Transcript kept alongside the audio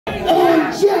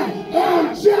I'm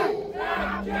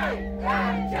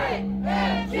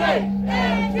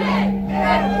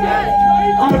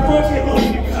a bullshit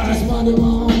little guy. Just minding my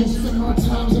own, spend my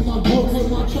times in my book with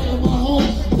my tray in my home.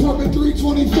 Apartment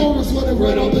 324 is what it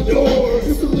read on the door.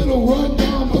 It's a little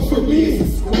rundown, but for me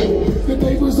it's a score. The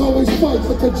neighbors always fight,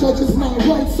 but the judge is not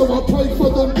right, so I pray for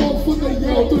them both when they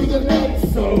yell through the night.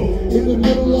 So, in the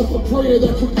middle of a prayer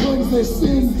that proclaims their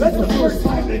sins, that's the first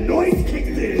time the noise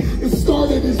kicked in. It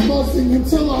started as buzzing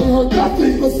until I heard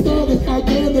nothing but static. I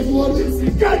panicked, what is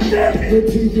it? God damn it!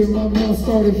 The teeth in my mouth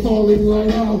started falling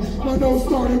right out. My nose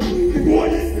started bleeding. What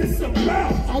is this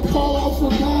about? I call out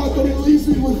for God, but it leaves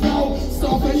me without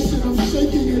salvation. I'm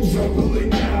shaking and trembling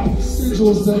now.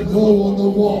 Sigils that glow on the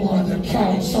wall by the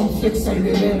couch. I'm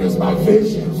fixated in as my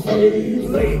vision fades.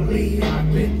 Lately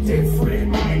I've been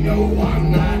different. I know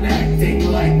I'm not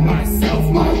acting like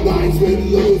myself. My mind's been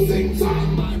losing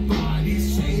time. My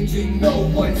body's changing. No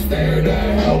one's there to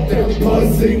help. They're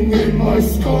buzzing in my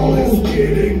skull. It's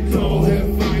getting dull.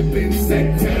 Have I been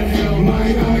sent to hell?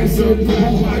 My eyes are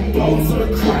black. My bones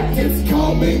are cracked. It's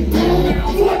coming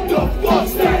down. What the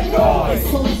fuck's that noise?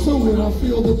 I come to it, I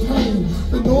feel the pain.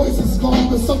 The noise is gone,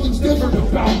 but something's different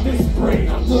About this brain,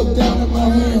 I look down at my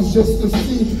hands just to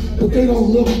see that they don't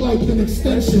look like an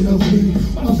extension of me.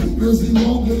 My fingers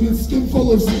elongated, skin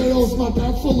full of scales, my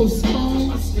back full of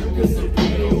spines.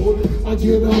 I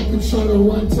get up and try to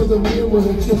run to the mirror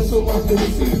just so I can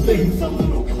see things a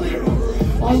little clearer.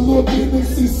 I look in and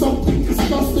see something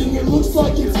disgusting. It looks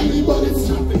like it's me, but it's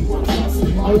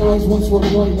nothing. My eyes once were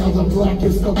bright, now the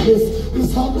blackest abyss.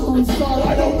 This hunger inside,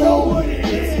 I don't know what it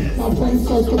is. My brain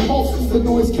starts to pulse as the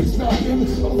noise kicks back in.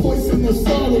 A voice in the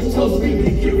static tells me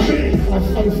to give in. I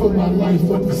fight for my life,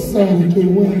 but the static it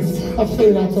wins. I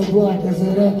fade out to black as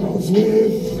it echoes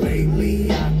with.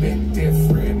 Lately I've been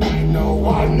different. I know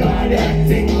I'm not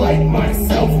acting like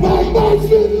myself. My mind's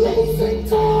been losing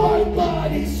time. My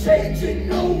body's changing.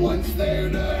 No one's there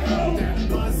to help. That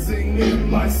buzzing in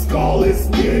my skull is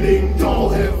getting dull.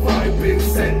 Have I been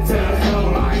sent to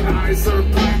hell? My eyes are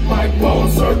black. My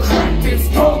bones are cracked. It's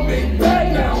coming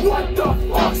back now. What the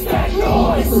fuck's that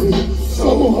noise?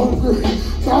 So hungry.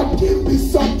 God, give me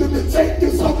something to take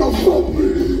this hunger from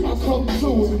me. I come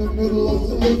to in the middle of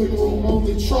the living room,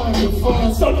 only trying to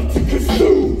find Something to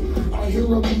consume. I hear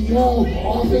a yell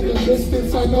off in the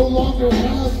distance. I no longer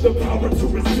have The power to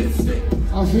resist it.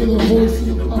 I hear the voice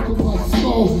in the back of my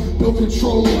skull. No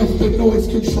control left, the noise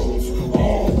controls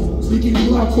all. Leaking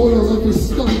black oil every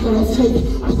step that I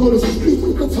take. I go to speak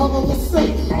with the tongue of a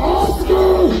snake.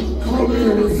 Oscar! Come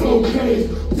here, it's okay.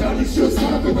 Daddy's just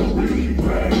having a really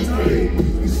bad day.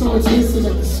 He starts hissing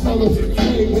at the smell of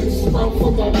decay. Lips sprout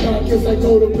from my back as I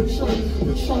go to betray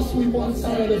the trust we once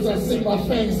had as I sink my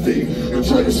fangs deep and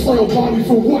trade this frail body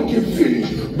for what can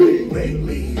feed me.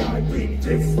 Lately I've been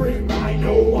different. I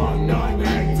know I'm not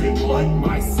acting like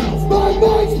myself. My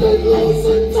mind's been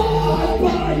losing My time.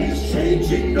 body's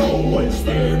changing. No one's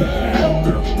there to help.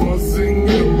 They're buzzing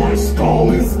in my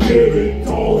skull is getting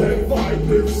dull. Have I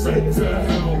been sent to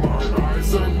hell? My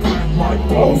eyes are black. My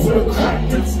bones are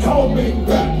cracked. It's coming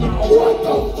back now. What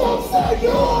the fuck's that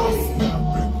noise? I've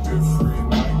been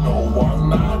different. I know I'm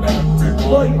not acting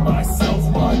like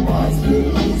myself. My mind's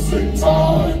been losing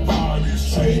time. My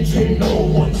body's changing. No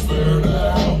one's there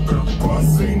to help. They're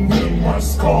buzzing in my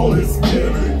skull is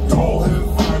getting dull.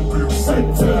 Have I been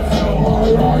sent to hell?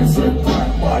 My eyes are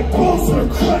black. My bones are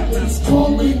cracked. It's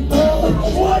coming back.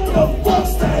 What the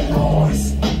fuck's that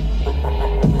noise?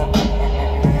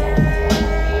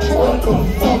 What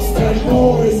the fuck's that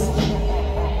noise?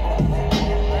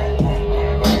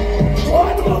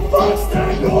 What the fuck's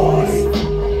that noise?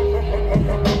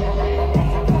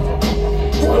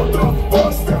 What the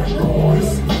fuck's that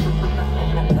noise?